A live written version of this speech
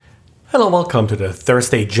Hello, welcome to the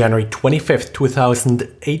Thursday, January 25th,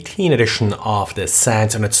 2018 edition of the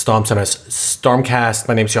SANS and Storm Center's StormCast.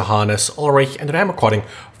 My name is Johannes Ulrich and today I'm recording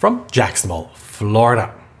from Jacksonville,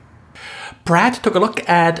 Florida. Brad took a look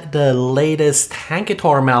at the latest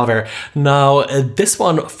Hankitor malware. Now, this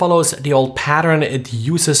one follows the old pattern. It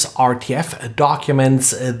uses RTF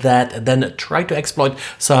documents that then try to exploit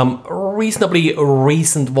some reasonably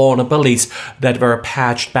recent vulnerabilities that were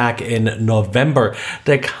patched back in November.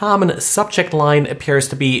 The common subject line appears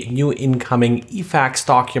to be new incoming eFAQs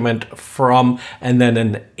document from and then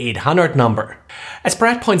an 800 number. As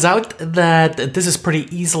Brad points out, that this is pretty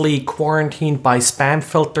easily quarantined by spam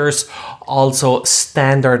filters. Also,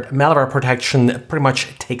 standard malware protection pretty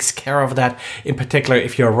much takes care of that, in particular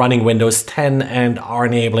if you're running Windows 10 and are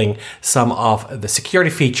enabling some of the security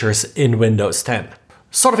features in Windows 10.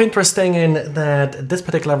 Sort of interesting in that this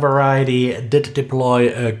particular variety did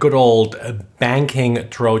deploy a good old banking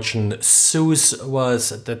Trojan. SUSE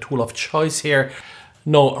was the tool of choice here.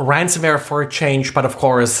 No ransomware for a change, but of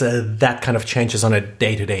course that kind of changes on a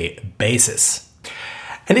day-to-day basis.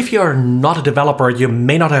 And if you're not a developer, you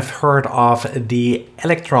may not have heard of the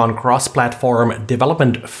Electron cross-platform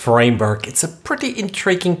development framework. It's a pretty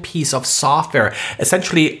intriguing piece of software.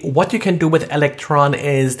 Essentially, what you can do with Electron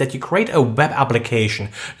is that you create a web application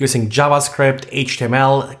using JavaScript,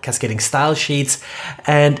 HTML, cascading style sheets,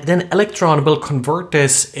 and then Electron will convert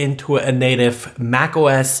this into a native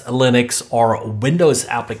macOS, Linux, or Windows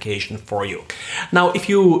application for you. Now, if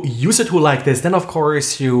you use a tool like this, then of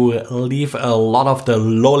course you leave a lot of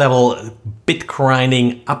the low-level bit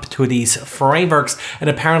grinding up to these frameworks, and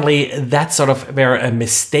apparently that's sort of where a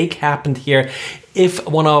mistake happened here. If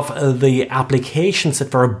one of the applications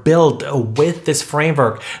that were built with this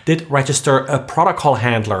framework did register a protocol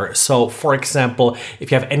handler, so for example,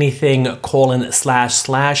 if you have anything :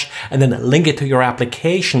 and then link it to your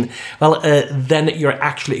application, well, then you're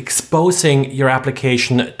actually exposing your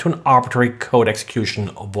application to an arbitrary code execution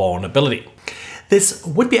vulnerability. This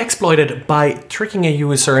would be exploited by tricking a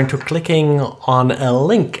user into clicking on a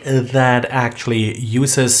link that actually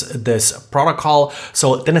uses this protocol.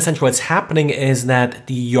 So then essentially what's happening is that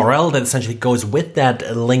the URL that essentially goes with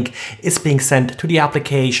that link is being sent to the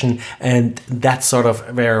application, and that's sort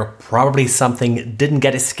of where probably something didn't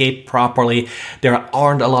get escaped properly. There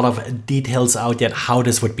aren't a lot of details out yet how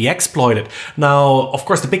this would be exploited. Now, of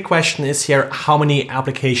course, the big question is here, how many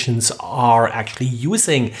applications are actually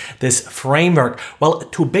using this framework? Well,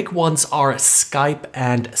 two big ones are Skype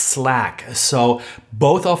and Slack. So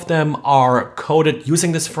both of them are coded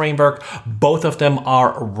using this framework. Both of them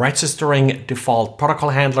are registering default protocol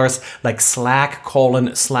handlers like Slack :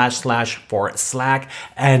 / for Slack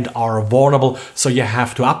and are vulnerable. So you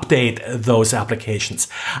have to update those applications.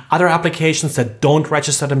 Other applications that don't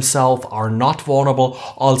register themselves are not vulnerable.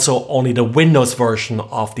 Also, only the Windows version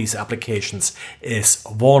of these applications is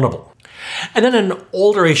vulnerable. And then an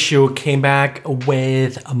older issue came back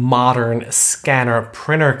with modern scanner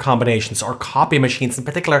printer combinations or copy machines, in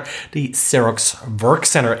particular the Xerox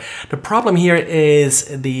Workcenter. The problem here is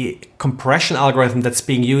the compression algorithm that's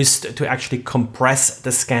being used to actually compress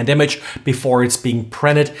the scanned image before it's being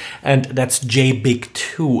printed, and that's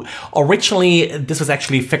JBIG2. Originally, this was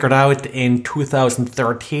actually figured out in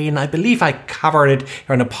 2013. I believe I covered it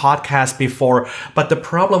here on a podcast before, but the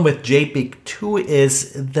problem with JBIG2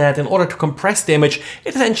 is that in order to compress the image,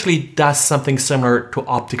 it essentially does something similar to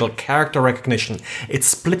optical character recognition. It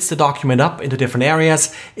splits the document up into different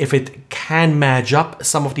areas. If it can match up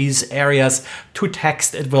some of these areas to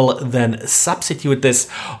text, it will then substitute this.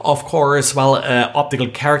 Of course, well, optical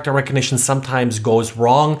character recognition sometimes goes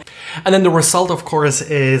wrong. And then the result, of course,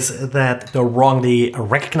 is that the wrongly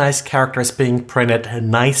recognized character is being printed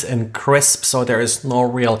nice and crisp. So there is no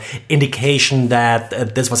real indication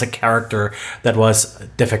that this was a character that was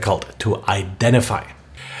difficult to identify.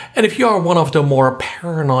 And if you are one of the more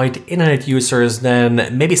paranoid internet users, then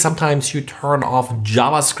maybe sometimes you turn off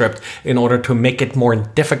JavaScript in order to make it more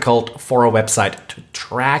difficult for a website to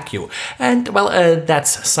track you. And well,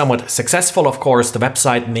 that's somewhat successful. Of course, the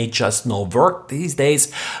website may just not work these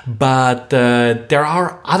days, but there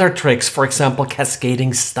are other tricks. For example,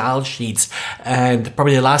 cascading style sheets. And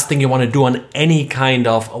probably the last thing you want to do on any kind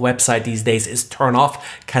of website these days is turn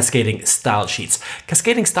off cascading style sheets.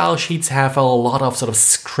 Cascading style sheets have a lot of sort of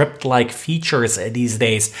script-like features these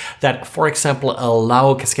days that, for example,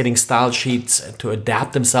 allow cascading style sheets to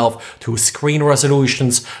adapt themselves to screen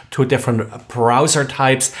resolutions, to different browser types,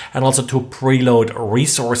 types and also to preload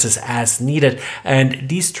resources as needed. And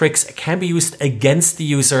these tricks can be used against the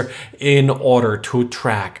user in order to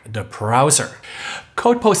track the browser.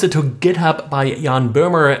 Code posted to GitHub by Jan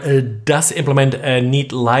Böhmer does implement a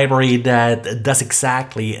neat library that does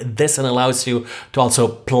exactly this and allows you to also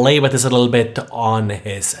play with this a little bit on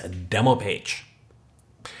his demo page.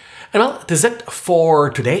 And well, that's it for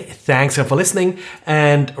today. Thanks for listening.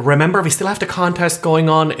 And remember, we still have the contest going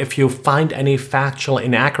on. If you find any factual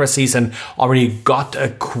inaccuracies and already got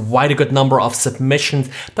quite a good number of submissions,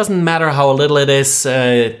 doesn't matter how little it is.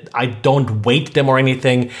 I don't weight them or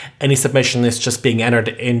anything. Any submission is just being entered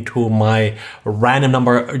into my random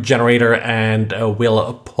number generator, and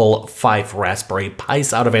we'll pull 5 Raspberry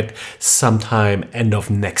Pis out of it sometime end of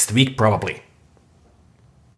next week, probably.